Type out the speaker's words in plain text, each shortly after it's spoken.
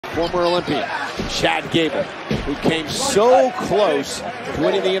former Olympian, Chad Gable, who came so close to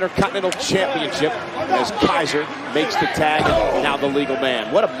winning the Intercontinental Championship as Kaiser makes the tag and now the legal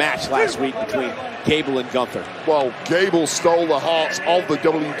man. What a match last week between Gable and Gunther. Well, Gable stole the hearts of the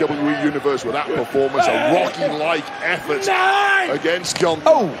WWE Universe with that performance, a Rocky-like effort against Gunther.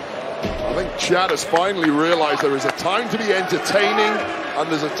 I think Chad has finally realized there is a time to be entertaining and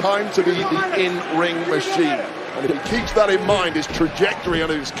there's a time to be the in-ring machine. And if he keeps that in mind, his trajectory on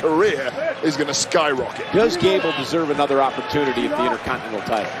his career is going to skyrocket. Does Gable deserve another opportunity at the Intercontinental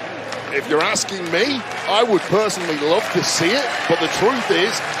title? If you're asking me, I would personally love to see it, but the truth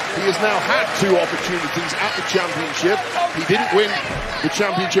is, he has now had 2 opportunities at the championship. He didn't win the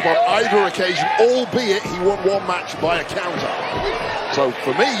championship on either occasion, albeit he won 1 match by a counter. So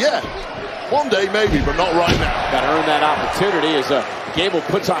for me, yeah, one day maybe, but not right now. Got to earn that opportunity as Gable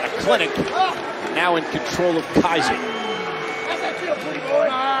puts on a clinic, now in control of Kaiser.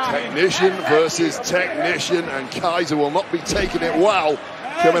 Technician versus technician, and Kaiser will not be taking it well,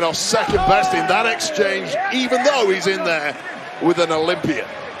 coming off second best in that exchange, even though he's in there with an Olympian.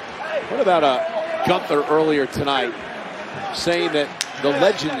 What about Gunther earlier tonight saying that the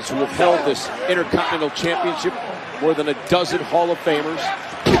legends who have held this Intercontinental Championship, more than a dozen Hall of Famers,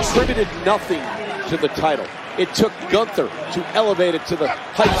 contributed nothing to the title. It took Gunther to elevate it to the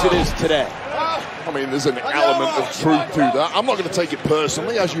heights it is today. I mean, there's an element of truth to that. I'm not going to take it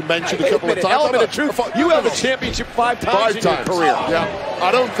personally, as you mentioned a couple of times. Element of truth. You held the championship 5 times in your career. Yeah,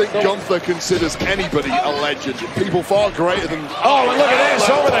 I don't think Gunther considers anybody a legend. People far greater than. Oh, and look at this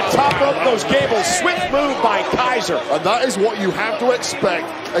over the top of those Gable. Swift move by Kaiser. And that is what you have to expect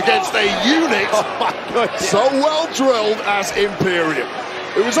against a unit so well drilled as Imperium.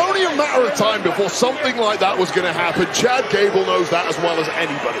 It was only a matter of time before something like that was going to happen. Chad Gable knows that as well as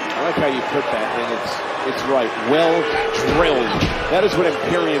anybody. I like how you put that, and it's right. Well drilled. That is what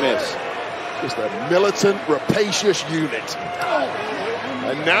Imperium is. Just a militant, rapacious unit.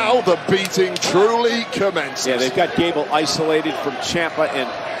 And now the beating truly commences. Yeah, they've got Gable isolated from Ciampa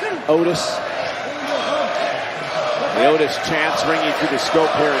and Otis. The Otis chants ringing through the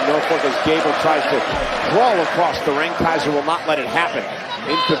scope here in Norfolk as Gable tries to crawl across the ring. Kaiser will not let it happen.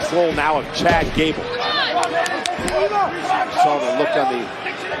 In control now of Chad Gable. Saw the look on the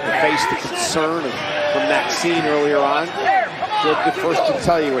face, the concern from that scene earlier on. She'll be the first to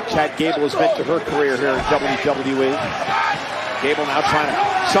tell you what Chad Gable has meant to her career here in WWE. Gable now trying to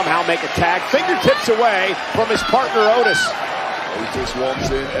somehow make a tag. Fingertips away from his partner Otis. Otis wants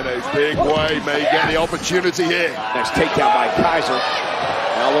in a big way. May get the opportunity here. Nice takedown by Kaiser.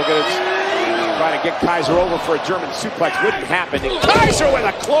 Now look at it. Trying to get Kaiser over for a German suplex. Wouldn't happen. And Kaiser with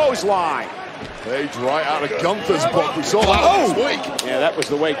a clothesline. Page right out of Gunther's book. We saw that last week. Yeah, that was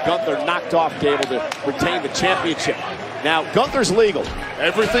the way Gunther knocked off Gable to retain the championship. Now, Gunther's legal.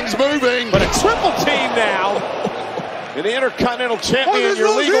 Everything's moving. But a triple team now. And the Intercontinental Champion,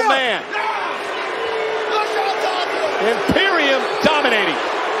 your legal man. Imperium dominating.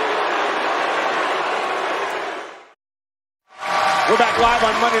 We're back live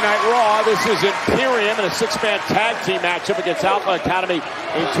on Monday Night Raw. This is Imperium in a 6-man tag team matchup against Alpha Academy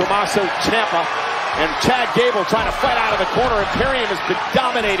in Tommaso, Ciampa. And Chad Gable trying to fight out of the corner. Imperium has been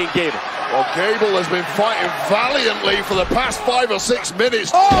dominating Gable. Well, Gable has been fighting valiantly for the past 5 or 6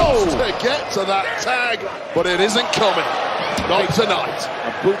 minutes to get to that tag, but it isn't coming. Not tonight.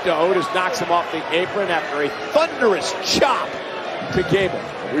 A boot to Otis knocks him off the apron after a thunderous chop to Gable.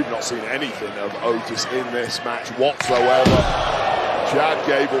 We've not seen anything of Otis in this match whatsoever. Chad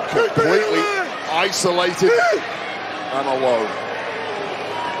Gable completely isolated and alone.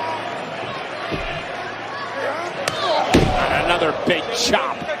 And another big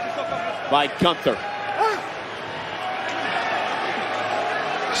chop by Gunther.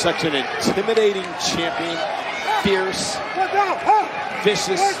 Such an intimidating champion. Fierce.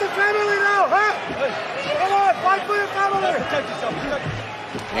 Vicious.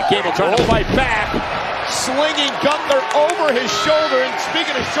 And Gable trying to fight back. Slinging Gunther over his shoulder. And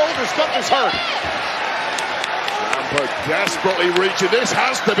speaking of shoulders, Gunther's hurt. Ciampa desperately reaching. This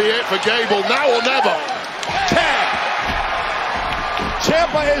has to be it for Gable. Now or never. Tag.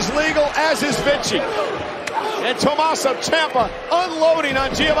 Ciampa is legal, as is Vinci. And Tommaso Ciampa unloading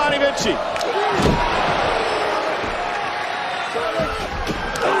on Giovanni Vinci.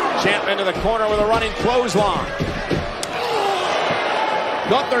 Ciampa into the corner with a running clothesline.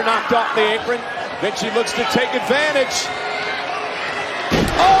 Gunther knocked off the apron. Vinci looks to take advantage.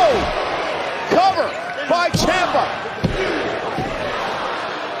 Oh! Cover by Ciampa.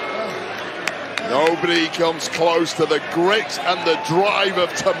 Nobody comes close to the grit and the drive of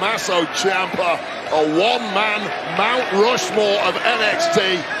Tommaso Ciampa, a one-man Mount Rushmore of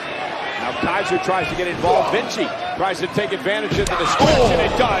NXT. Now Kaiser tries to get involved. Vinci tries to take advantage of the stretch, and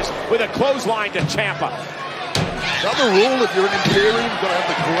it does with a clothesline to Ciampa. Another rule, if you're an Imperium, you've got to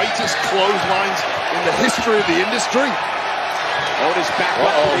have the greatest clotheslines in the history of the industry. Otis back up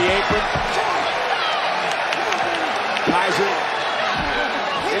to the apron. Kaiser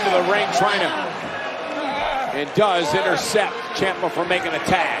into the ring trying to, and does intercept Ciampa from making a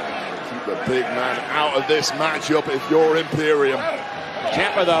tag. Keep the big man out of this matchup if you're Imperium.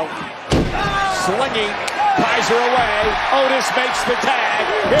 Ciampa though, slinging Kaiser away. Otis makes the tag.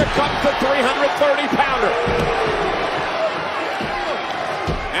 Here comes the 330-pounder.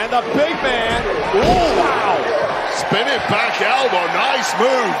 And the big man, oh wow! Spin it back elbow, nice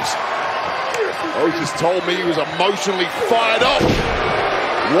moves. Otis told me he was emotionally fired up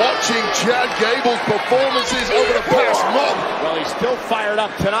watching Chad Gable's performances over the past month. Well, he's still fired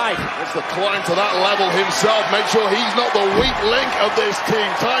up tonight. Wants to climb to that level himself, make sure he's not the weak link of this team.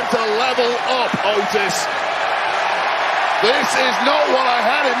 Time to level up, Otis. This is not what I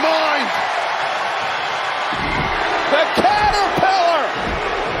had in mind. The Caterpillar!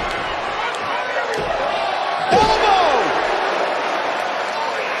 Elbow!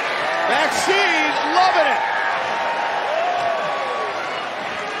 Maxine loving it.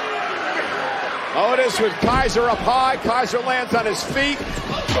 Otis with Kaiser up high. Kaiser lands on his feet.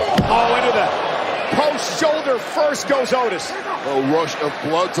 Oh, into the post shoulder first goes Otis. A rush of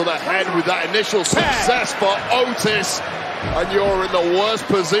blood to the head with that initial success for Otis. And you're in the worst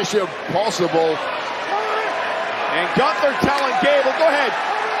position possible. And Gunther telling Gable, go ahead,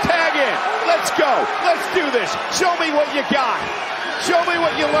 tag in. Let's go. Let's do this. Show me what you got. Show me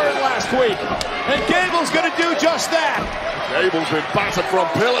what you learned last week. And Gable's going to do just that. Gable's been battered from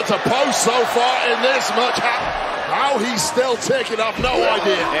pillar to post so far in this match. How he's still ticking up, no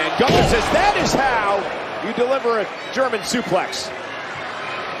idea. And Gunther says that is how you deliver a German suplex.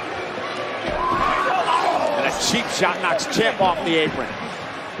 And a cheap shot knocks Ciampa off the apron.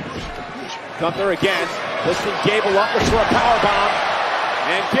 Gunther again, lifting Gable up for a powerbomb.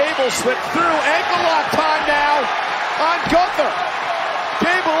 And Gable slipped through. Ankle lock time now on Gunther.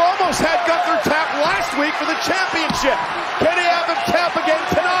 Gable almost had Gunther tap last week for the championship. Can he have him tap again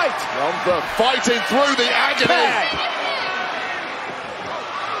tonight? Gunther fighting through the agony. Tag.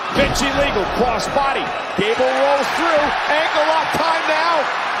 Vinci legal, cross body. Gable rolls through. Ankle lock time now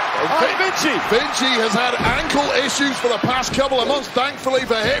on Vinci. Vinci has had ankle issues for the past couple of months. Thankfully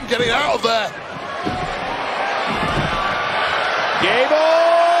for him, getting out of there. Gable.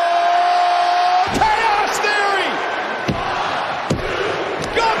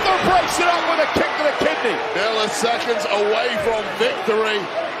 Breaks it up with a kick to the kidney. Milliseconds away from victory,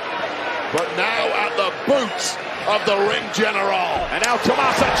 but now at the boots of the ring general. And now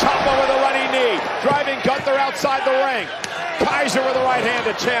Tommaso Ciampa with a running knee, driving Gunther outside the ring. Kaiser with a right hand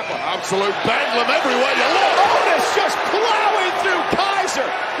to Ciampa. Absolute bedlam everywhere you look. Otis just plowing through Kaiser.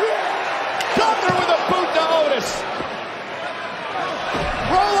 Gunther with a boot to Otis.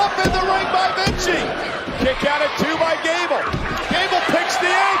 Roll up in the ring by Vinci. Kick out at 2 by Gable. Gable picks the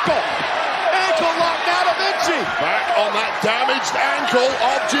ankle. Ankle lock now to Vinci. Back on that damaged ankle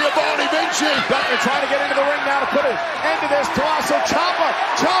of Giovanni Vinci. Gunther trying to get into the ring now to put an end to this. Tommaso Ciampa.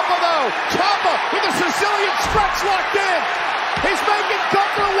 Ciampa though. Ciampa with a Sicilian stretch locked in. He's making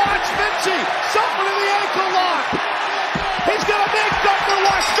Gunther watch Vinci. Something in the ankle lock. He's going to make Gunther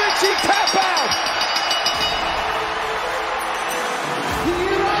watch Vinci tap out.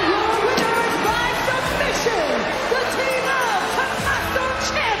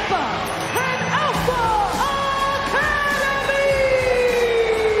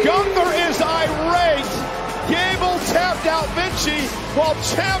 Gunther is irate. Gable tapped out Vinci while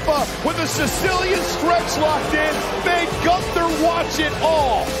Ciampa, with a Sicilian stretch locked in, made Gunther watch it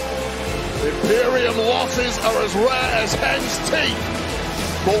all. Imperium losses are as rare as hen's teeth,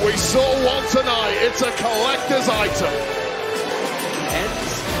 but we saw one tonight. It's a collector's item.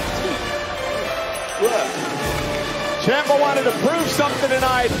 Hen's teeth. Ciampa wanted to prove something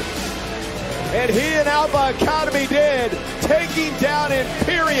tonight, and he and Alpha Academy did, taking down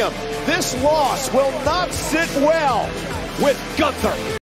Imperium. This loss will not sit well with Gunther.